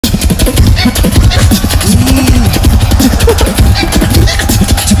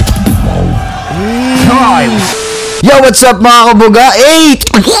what's up mga kabuga? Hey!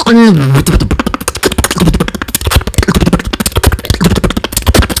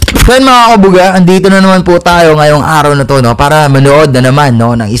 Friend mga kabuga, andito na naman po tayo ngayong araw na to, no, para manood na naman,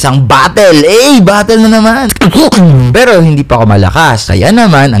 no, ng isang battle. Battle na naman. Pero hindi pa ako malakas. Kaya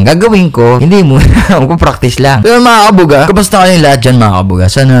naman, ang gagawin ko, hindi muna, magpa-practice lang. Pero mga kabuga, kamusta kayong lahat dyan mga kabuga?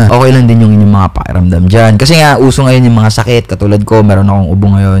 Sana okay lang din yung inyong mga pakiramdam dyan. Kasi nga, uso ngayon yung mga sakit. Katulad ko, meron akong ubo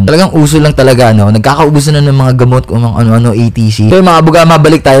ngayon. Talagang uso lang talaga, no. Nagkakaubusan na ng mga gamot kung ano-ano, ATC. Pero mga kabuga,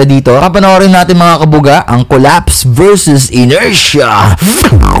 mabalik tayo dito. Kapanoorin natin mga kabuga, ang collapse versus inertia.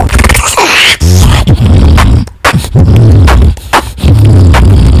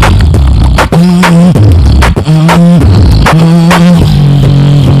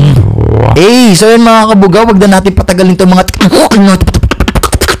 So yun mga kabuga, wag na natin patagalin itong mga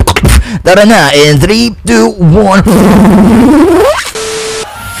tara na, in 3, 2, 1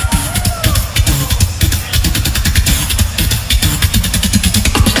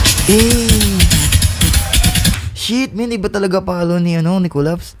 shit man, iba talaga palo ni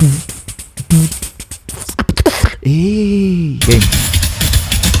Collapse. Okay.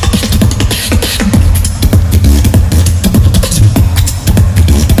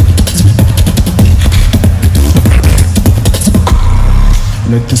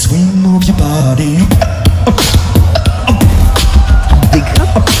 Let the swing move your body. Big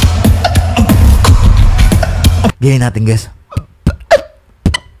up. Gawin natin guys.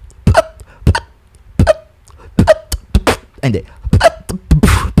 Hindi.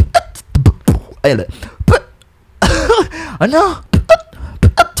 Ayun. Ano?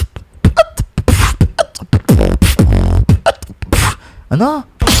 Ano?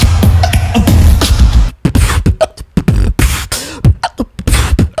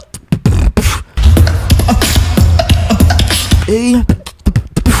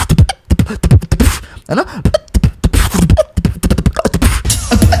 Ano?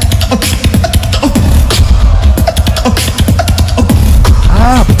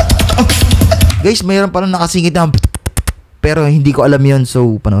 Guys, mayroon palang nakasingit na pero hindi ko alam yun,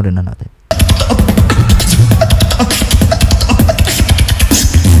 so panoorin na natin.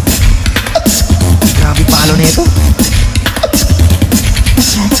 Grabe palo na ito.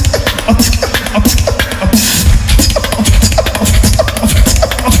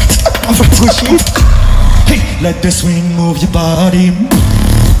 Hey, let the swing move your body.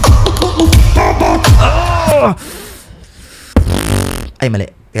 Ay, mali.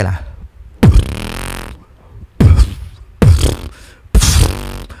 Teka lang.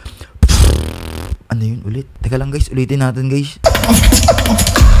 Ano yun ulit? Teka lang guys, ulitin natin guys.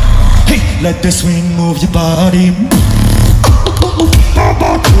 Hey, let the swing move your body.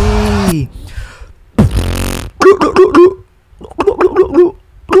 Hey.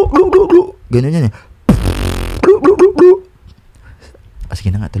 Ganun yan eh.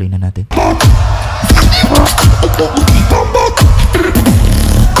 Sige na nga, tuloy na natin.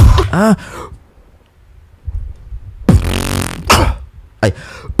 Ay.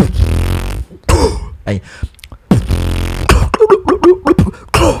 Ay.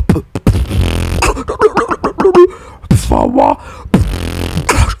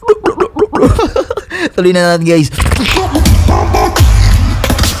 Tuloy na natin guys.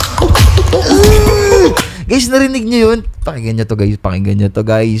 Guys, narinig nyo yun? Pakinggan nyo to guys. Pakinggan nyo to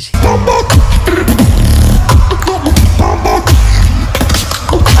guys.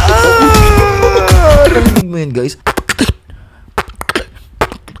 Narinig mo yun guys.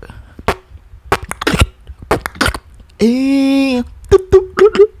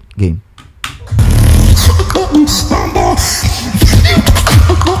 Game.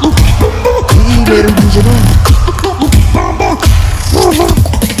 Meron din siya nun.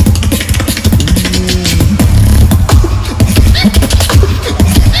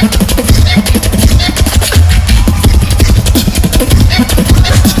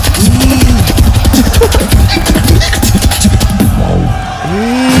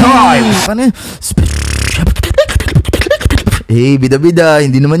 Ano yun? Bida-bida,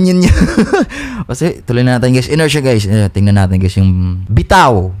 hindi naman yun yan. Kasi tuloy natin guys, inertia guys. Tingnan natin guys yung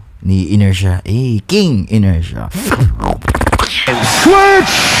bitaw ni inertia. King inertia.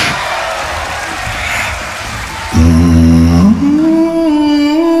 Switch!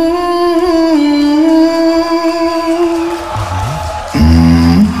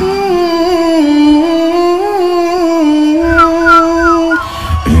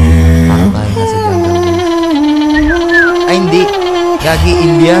 Ay, hindi. Gagi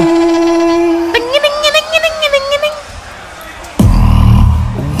India.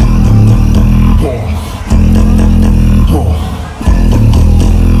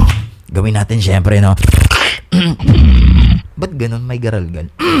 Gawin natin syempre, no? Ba't ganun? May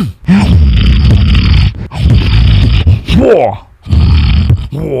garalgal.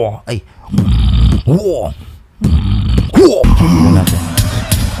 Ay.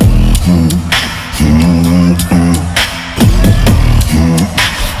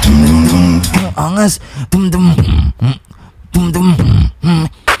 Angas. Dum-dum. Dum-dum.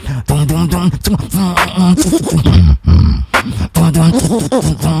 Dum-dum-dum.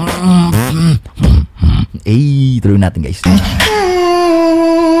 Eh, tuloy natin guys.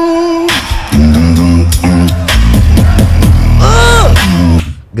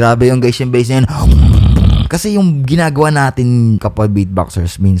 Grabe yung guys yung bass na yun. Kasi yung ginagawa natin kapag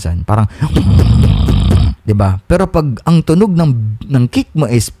beatboxers minsan, parang diba? Pero pag ang tunog ng kick mo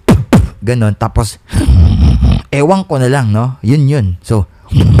is ganon, tapos ewan ko na lang, no? Yun. So,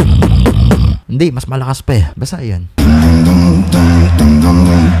 hindi, mas malakas pa eh. Basta yun.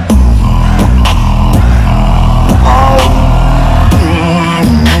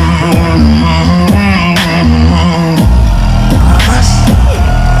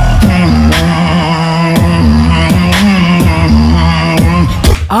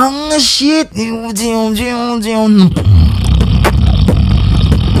 Ang shit!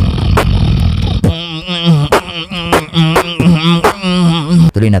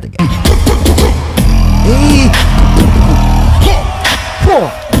 Tuloy natin guys. Hey!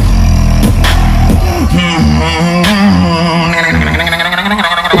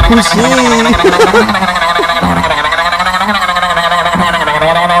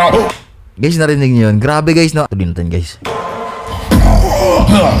 Guys, narinig niyo yun? Grabe guys, no? Tuloy natin guys.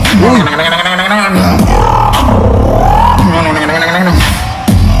 Uy!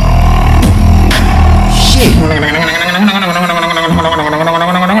 Shit!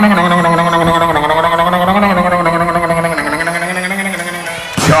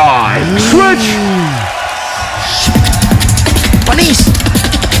 Switch! Panis!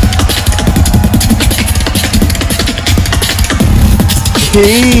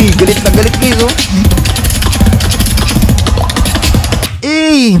 Hey! Galit na galit guys, oh!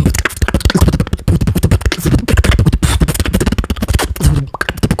 Hey!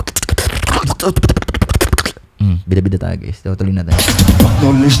 Bida-bida tayo guys. Tuloy natin.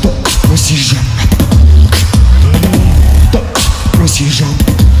 Knowledge the precision. The precision.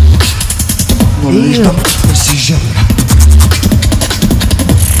 Knowledge the precision.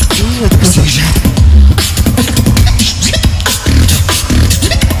 Precision.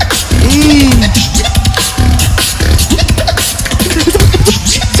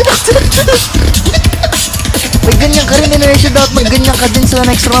 May ganyan ka rin, inertia dapat may ganyan ka din sa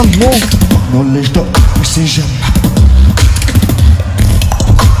next round mo. Knowledge the precision.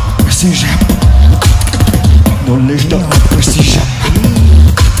 Precision. Knowledge the precision.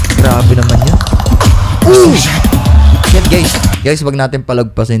 Grabe naman yan. Precision. Shit guys. Guys, wag natin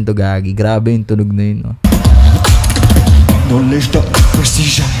palagpasin to gagi. Grabe yung tunog na yun, no? Knowledge the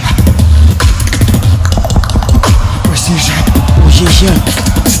precision. Precision. Precision.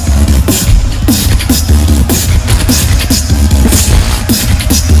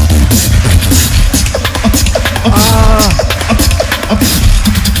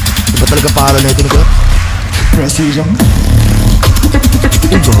 Diba talaga para na ito nito? Precision.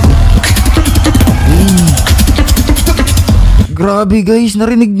 Grabe guys,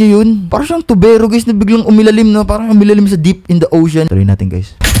 narinig niyo yun? Parang siyang tubero guys na biglang umilalim, no? Parang umilalim sa deep in the ocean. Tuloy natin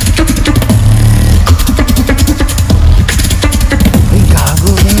guys. Ay gago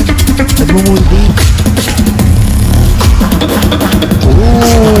man. Nagmumulti.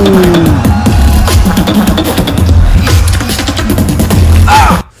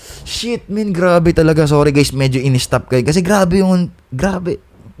 Shit man, grabe talaga. Sorry guys, medyo in-stop kayo. Kasi grabe yung... Grabe.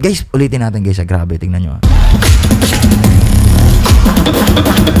 Guys, ulitin natin guys. Grabe, tingnan nyo.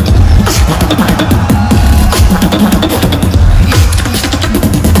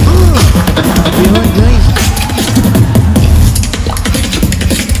 Ayun guys.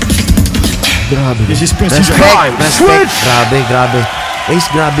 Grabe. This is precision. Respect. Grabe. Guys,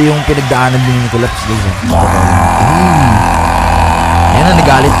 grabe yung pinagdaanan din ni Collapse guys. Ayan na,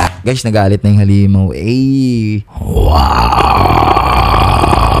 nagalit. Guys, nagalit na yung halimaw. Eh. Wow.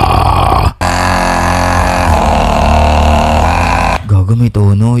 Gago, may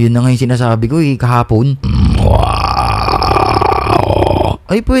tono. Yun na nga yung sinasabi ko eh, kahapon. Wow.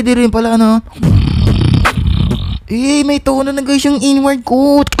 Ay, pwede rin pala, ano? Eh, may tono na guys yung inward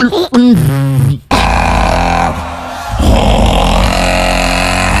ko.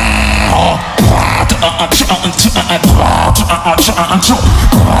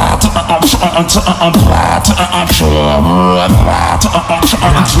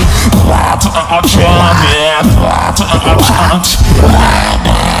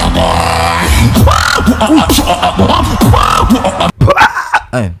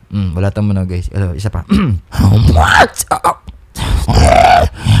 Ay, balatan mo na guys. Isa pa.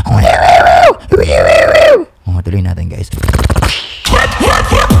 Tuloy natin guys.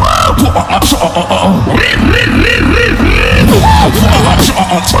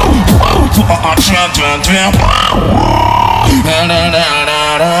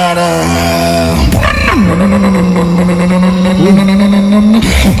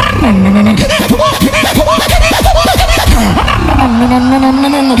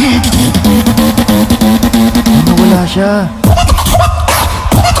 Wala siya.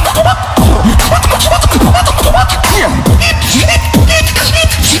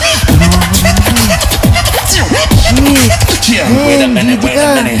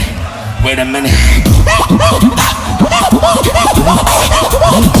 Wait a minute.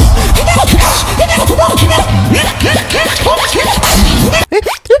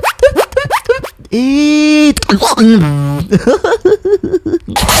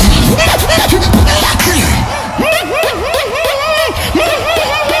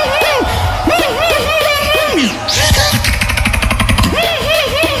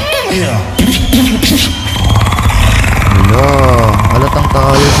 Halatang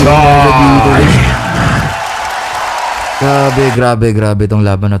tayo sila dito. Grabe tong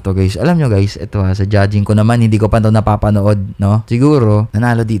laban na to guys. Alam nyo guys, ito sa judging ko naman, hindi ko pa ito napapanood, no? Siguro,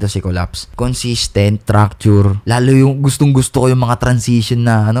 nanalo dito si Collapse. Consistent, structure. Lalo yung gustong-gusto ko yung mga transition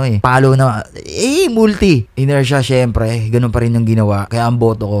na, palo na, multi. Inertia, syempre. Ganun pa rin yung ginawa. Kaya ang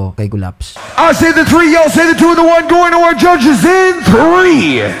boto ko kay Collapse. I say the 3, y'all say the 2 and the 1, going to our judges in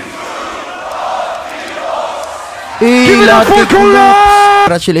 3. Give it up for Collapse!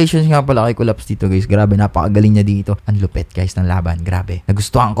 Congratulations nga pala kay Collapse dito guys. Grabe, napakagaling niya dito. Ang lupet guys ng laban. Grabe.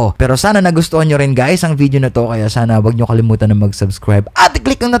 Nagustuhan ko. Pero sana nagustuhan nyo rin guys ang video na to. Kaya sana wag nyo kalimutan na mag-subscribe at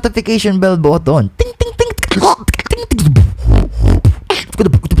i-click ang notification bell button. Ting ting ting.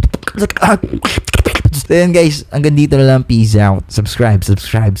 So yan guys, hanggang dito na lang. Peace out. Subscribe.